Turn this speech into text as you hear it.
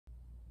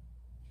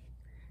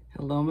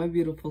Hello, my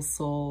beautiful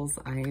souls.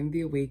 I am the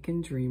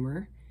Awakened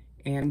Dreamer,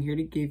 and I'm here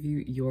to give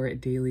you your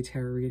daily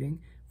tarot reading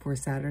for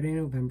Saturday,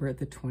 November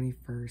the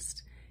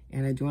 21st.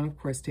 And I do want to, of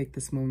course, take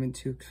this moment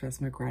to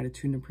express my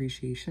gratitude and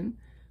appreciation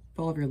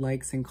for all of your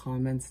likes and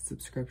comments and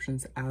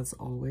subscriptions, as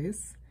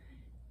always.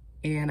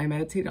 And I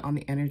meditated on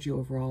the energy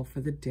overall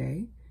for the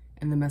day,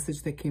 and the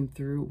message that came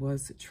through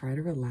was try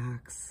to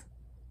relax.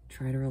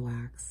 Try to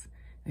relax.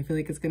 I feel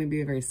like it's going to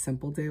be a very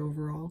simple day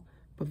overall,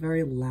 but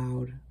very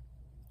loud,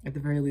 at the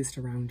very least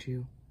around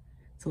you.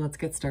 So let's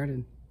get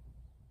started.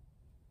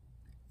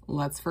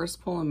 Let's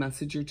first pull a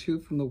message or two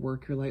from the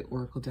Work Your Light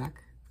Oracle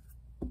deck.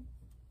 What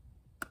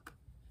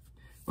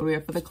do we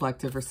have for the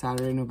collective for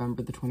Saturday,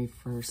 November the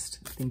 21st?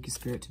 Thank you,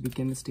 Spirit, to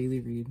begin this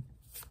daily read.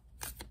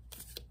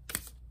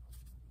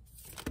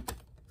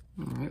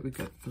 All right, we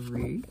got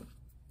 3.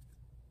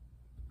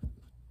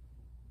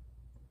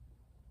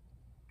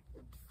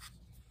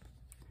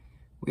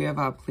 We have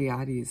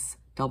Pleiades,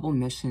 double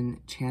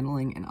mission,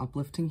 channeling and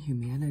uplifting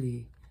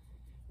humanity.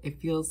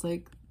 It feels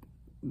like,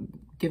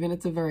 given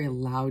it's a very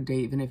loud day,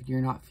 even if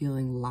you're not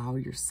feeling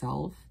loud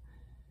yourself,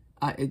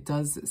 it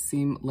does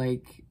seem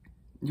like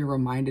you're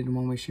reminded in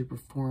one way, shape, or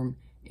form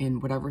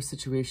in whatever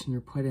situation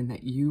you're put in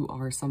that you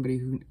are somebody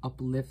who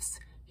uplifts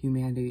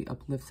humanity,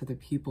 uplifts other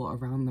people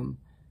around them.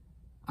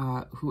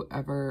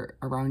 Whoever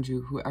around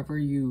you, whoever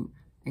you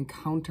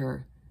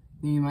encounter,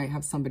 you might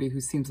have somebody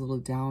who seems a little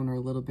down or a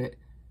little bit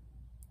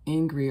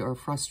angry or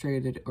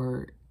frustrated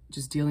or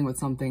just dealing with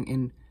something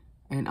in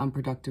an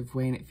unproductive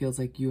way, and it feels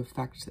like you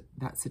affect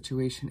that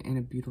situation in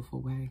a beautiful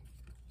way.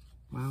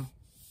 Wow.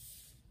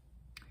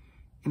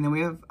 And then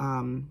we have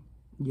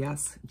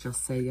yes,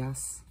 just say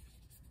yes.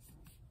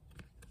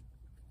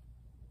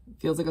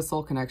 It feels like a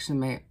soul connection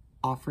may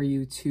offer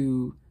you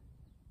to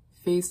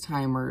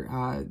FaceTime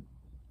or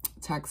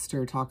text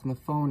or talk on the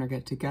phone or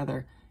get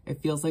together.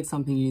 It feels like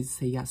something you need to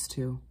say yes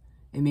to.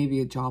 It may be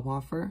a job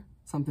offer,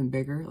 something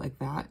bigger like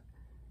that.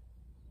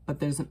 But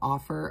there's an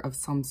offer of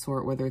some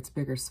sort, whether it's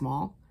big or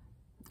small,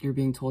 you're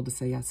being told to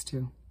say yes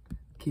to.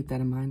 Keep that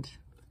in mind.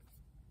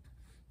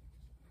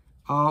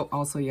 Oh,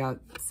 also, yeah,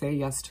 say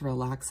yes to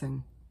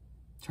relaxing.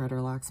 Try to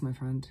relax, my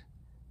friend.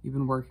 You've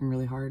been working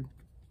really hard.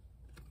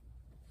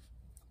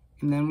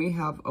 And then we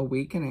have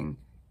awakening,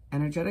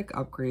 energetic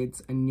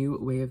upgrades, a new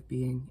way of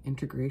being,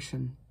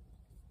 integration.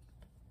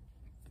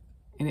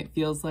 And it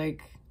feels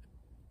like,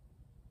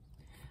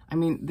 I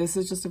mean, this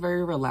is just a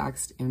very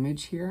relaxed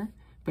image here,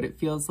 but it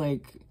feels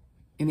like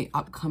in the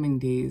upcoming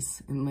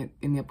days, in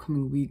the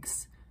upcoming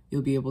weeks,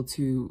 you'll be able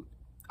to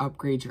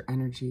upgrade your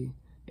energy.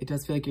 It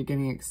does feel like you're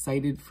getting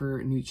excited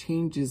for new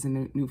changes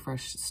and new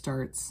fresh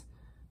starts,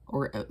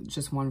 or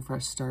just one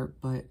fresh start,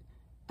 but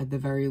at the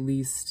very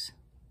least,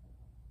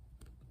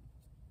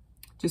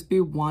 just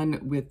be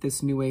one with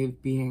this new way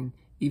of being,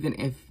 even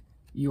if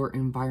your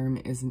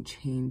environment isn't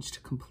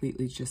changed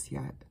completely just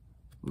yet.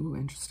 Ooh,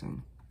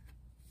 interesting.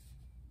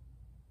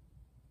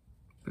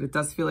 But it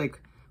does feel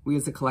like we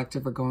as a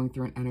collective are going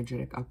through an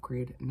energetic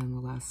upgrade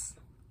nonetheless.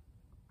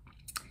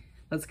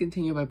 Let's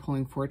continue by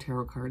pulling 4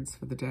 tarot cards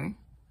for the day.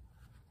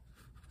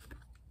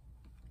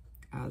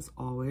 As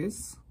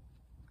always,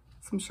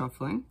 some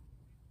shuffling.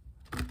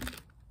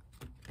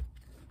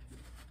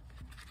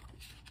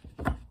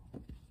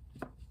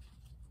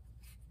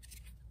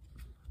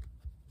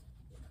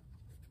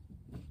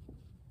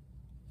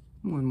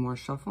 One more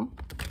shuffle.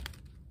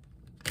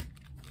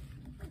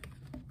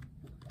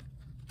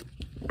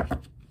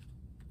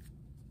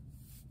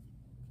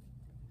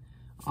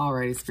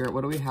 Alrighty, Spirit,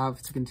 what do we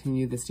have to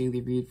continue this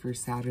daily read for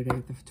Saturday,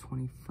 the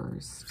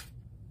 21st?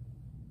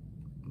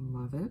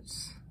 Love it.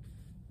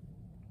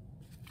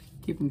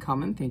 Keep them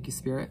coming. Thank you,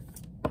 Spirit.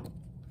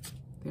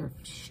 They're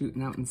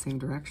shooting out in the same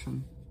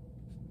direction.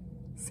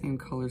 Same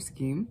color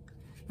scheme.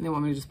 And they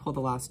want me to just pull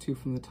the last 2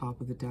 from the top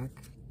of the deck.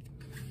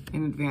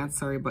 In advance,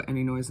 sorry about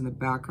any noise in the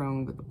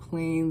background with the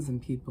planes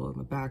and people in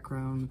the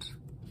background.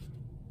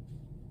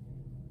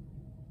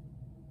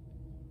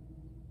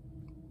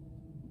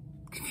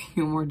 A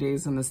few more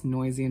days in this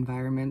noisy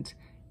environment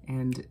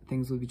and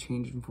things will be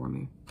changing for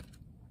me.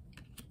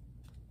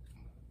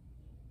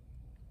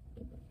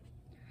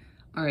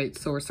 All right,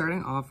 so we're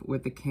starting off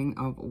with the King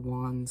of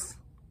Wands.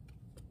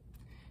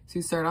 So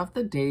you start off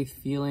the day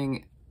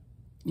feeling,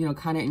 you know,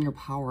 kind of in your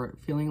power,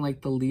 feeling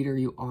like the leader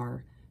you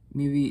are.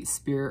 Maybe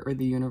Spirit or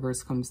the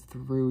universe comes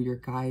through your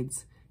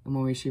guides in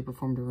one way, shape, or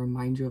form to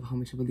remind you of how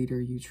much of a leader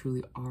you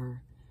truly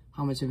are,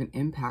 how much of an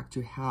impact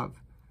you have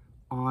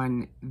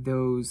on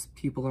those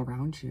people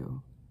around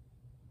you,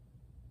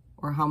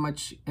 or how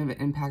much of an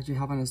impact you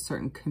have on a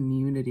certain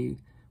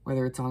community,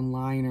 whether it's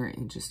online or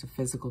in just a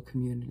physical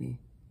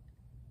community.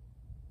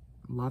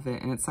 Love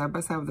it. And it's side by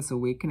side with this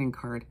awakening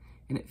card,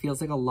 and it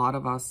feels like a lot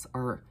of us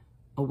are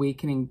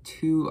awakening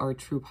to our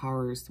true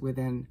powers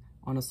within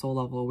on a soul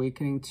level,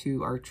 awakening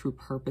to our true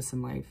purpose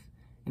in life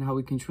and how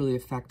we can truly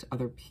affect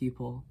other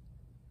people.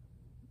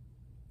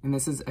 And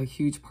this is a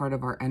huge part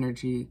of our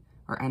energy,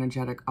 our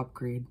energetic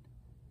upgrade.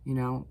 You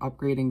know,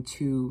 upgrading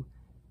to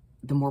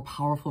the more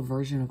powerful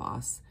version of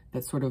us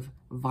that sort of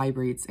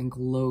vibrates and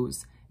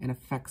glows and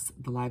affects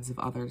the lives of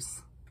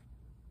others,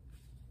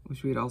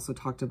 which we had also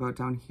talked about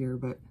down here,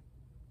 but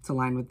it's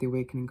aligned with the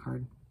Awakening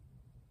card.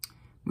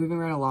 Moving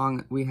right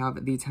along, we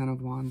have the Ten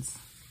of Wands.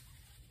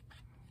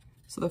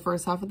 So the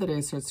first half of the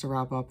day starts to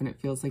wrap up and it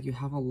feels like you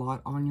have a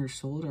lot on your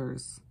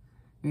shoulders.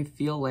 You may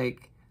feel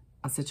like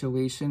a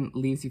situation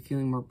leaves you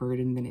feeling more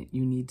burdened than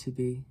you need to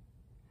be.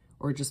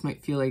 Or it just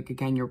might feel like,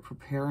 again, you're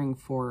preparing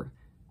for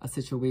a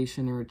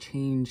situation or a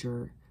change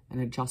or an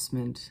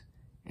adjustment.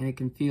 And it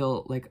can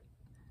feel like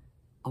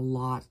a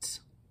lot.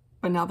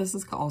 But now this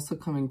is also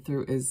coming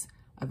through is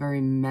a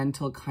very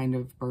mental kind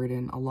of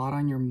burden, a lot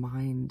on your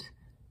mind.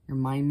 Your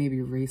mind may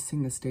be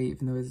racing this day,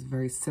 even though it's a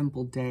very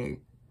simple day,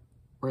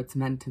 or it's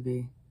meant to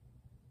be.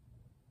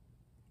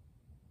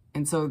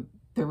 And so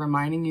they're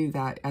reminding you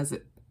that, as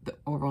the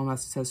overall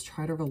message says,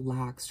 try to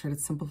relax, try to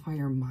simplify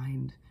your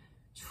mind.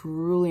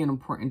 Truly an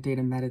important day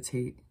to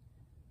meditate.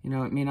 You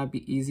know, it may not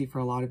be easy for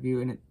a lot of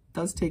you, and it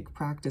does take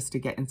practice to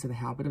get into the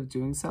habit of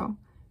doing so,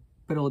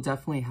 but it will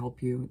definitely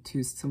help you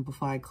to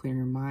simplify, clear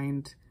your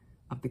mind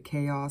of the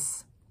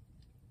chaos.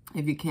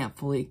 If you can't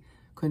fully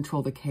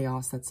control the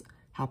chaos that's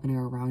happening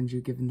around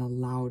you, given the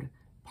loud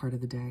part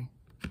of the day.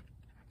 At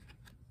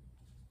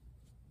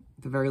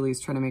the very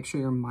least, try to make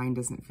sure your mind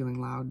isn't feeling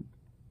loud.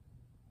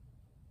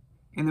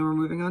 And then we're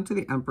moving on to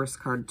the Empress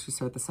card to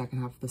start the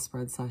second half of the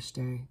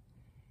spread/day.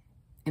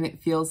 And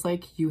it feels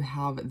like you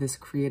have this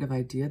creative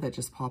idea that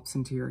just pops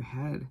into your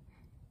head.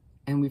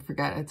 And we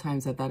forget at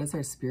times that that is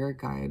our spirit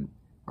guide,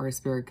 or our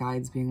spirit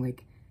guides being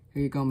like,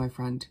 here you go, my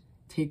friend,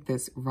 take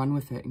this, run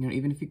with it. You know,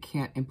 even if you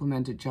can't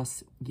implement it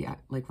just yet,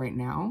 like right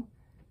now,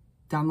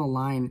 down the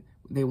line,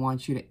 they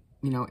want you to,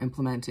 you know,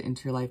 implement it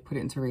into your life, put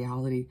it into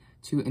reality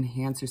to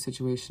enhance your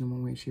situation in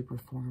one way, shape, or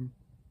form.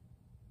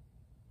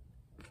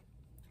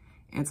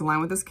 And it's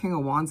aligned with this King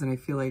of Wands, and I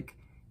feel like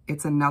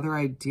it's another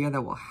idea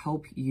that will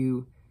help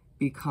you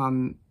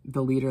become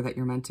the leader that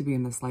you're meant to be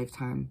in this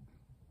lifetime.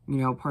 You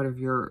know, part of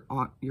your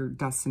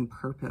destined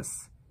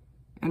purpose.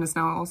 And it's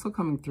now also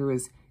coming through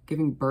as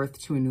giving birth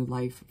to a new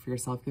life for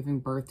yourself, giving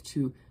birth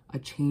to a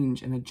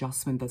change, an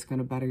adjustment that's going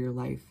to better your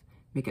life,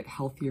 make it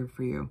healthier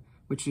for you,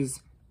 which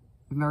is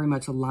very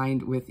much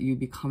aligned with you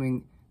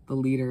becoming the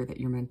leader that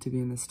you're meant to be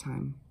in this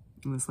time,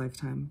 in this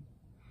lifetime.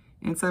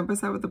 And it's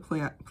emphasized with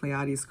the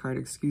Pleiades card,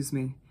 excuse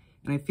me.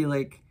 And I feel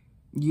like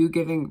you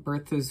giving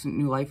birth to this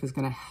new life is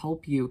going to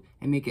help you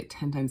and make it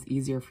 10 times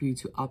easier for you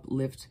to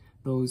uplift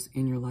those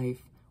in your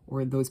life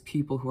or those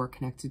people who are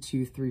connected to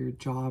you through your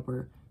job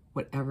or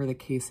whatever the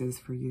case is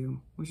for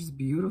you, which is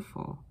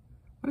beautiful.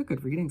 What a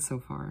good reading so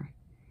far.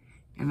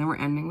 And then we're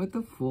ending with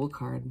the Fool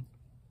card.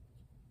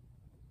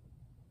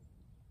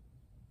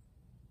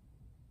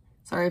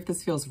 Sorry if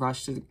this feels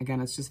rushed.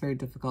 Again, it's just very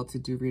difficult to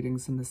do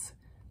readings in this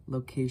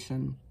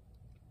location.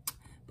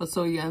 But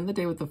so you end the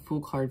day with the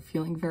Fool card,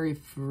 feeling very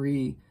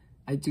free.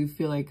 I do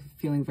feel like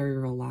feeling very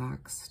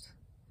relaxed.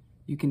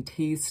 You can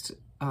taste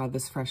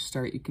this fresh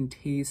start. You can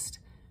taste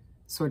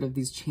sort of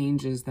these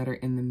changes that are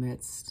in the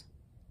midst.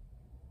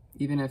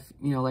 Even if,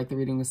 you know, like the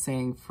reading was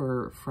saying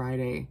for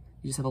Friday,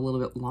 you just have a little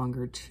bit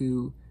longer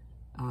to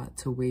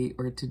wait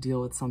or to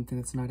deal with something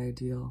that's not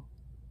ideal.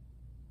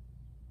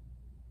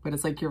 But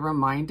it's like you're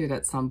reminded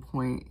at some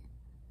point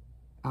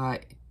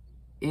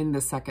in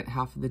the second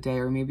half of the day,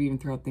 or maybe even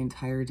throughout the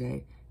entire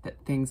day,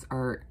 that things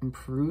are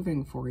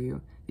improving for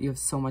you, that you have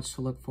so much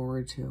to look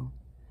forward to.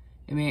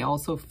 It may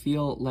also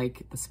feel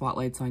like the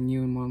spotlight's on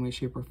you in one way,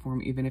 shape, or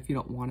form, even if you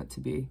don't want it to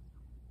be.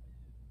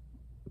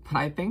 But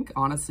I think,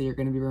 honestly, you're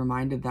going to be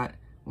reminded that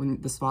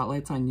when the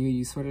spotlight's on you,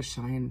 you sort of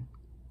shine.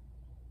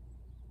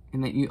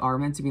 And that you are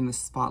meant to be in the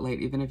spotlight,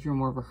 even if you're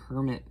more of a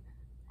hermit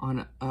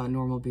on a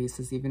normal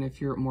basis, even if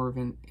you're more of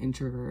an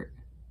introvert.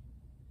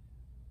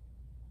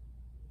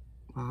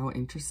 Wow,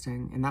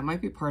 interesting. And that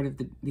might be part of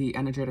the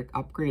energetic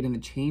upgrade and the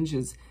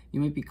changes. You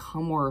might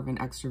become more of an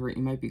extrovert.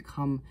 You might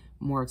become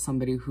more of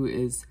somebody who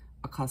is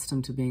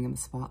accustomed to being in the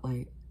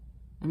spotlight.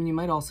 I mean, you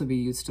might also be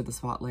used to the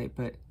spotlight,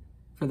 but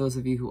for those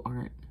of you who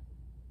aren't.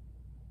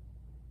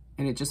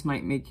 And it just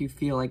might make you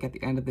feel like at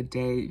the end of the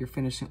day, you're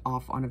finishing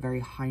off on a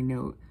very high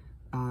note,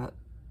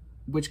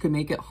 which could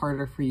make it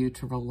harder for you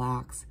to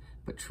relax,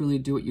 but truly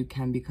do what you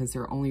can, because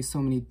there are only so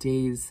many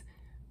days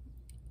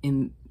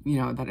in, you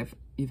know, that if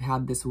you've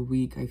had this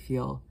week, I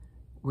feel,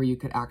 where you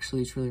could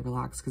actually truly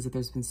relax, because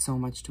there's been so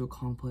much to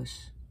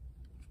accomplish.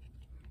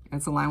 And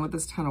it's aligned with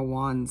this Ten of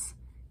Wands,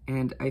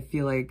 and I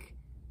feel like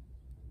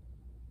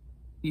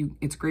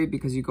it's great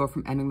because you go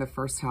from ending the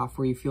first half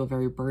where you feel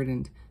very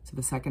burdened to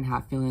the second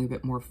half feeling a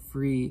bit more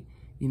free.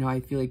 You know,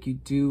 I feel like you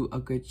do a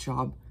good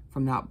job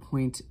from that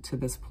point to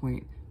this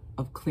point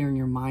of clearing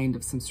your mind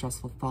of some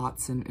stressful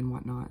thoughts and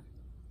whatnot.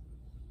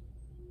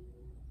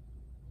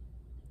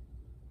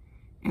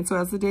 And so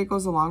as the day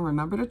goes along,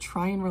 remember to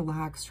try and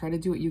relax. Try to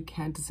do what you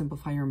can to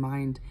simplify your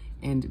mind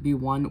and be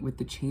one with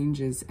the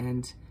changes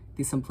and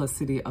the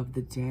simplicity of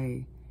the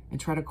day. And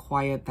try to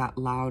quiet that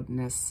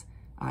loudness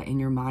in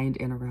your mind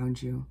and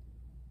around you.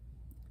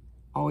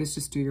 Always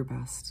just do your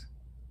best.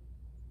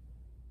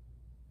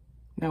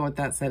 Now, with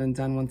that said and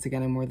done, once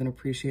again, I more than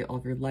appreciate all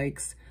of your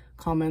likes,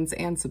 comments,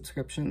 and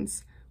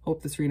subscriptions.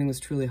 Hope this reading was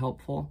truly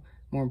helpful.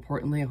 More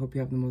importantly, I hope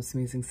you have the most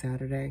amazing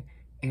Saturday,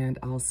 and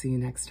I'll see you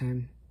next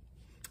time.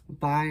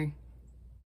 Bye.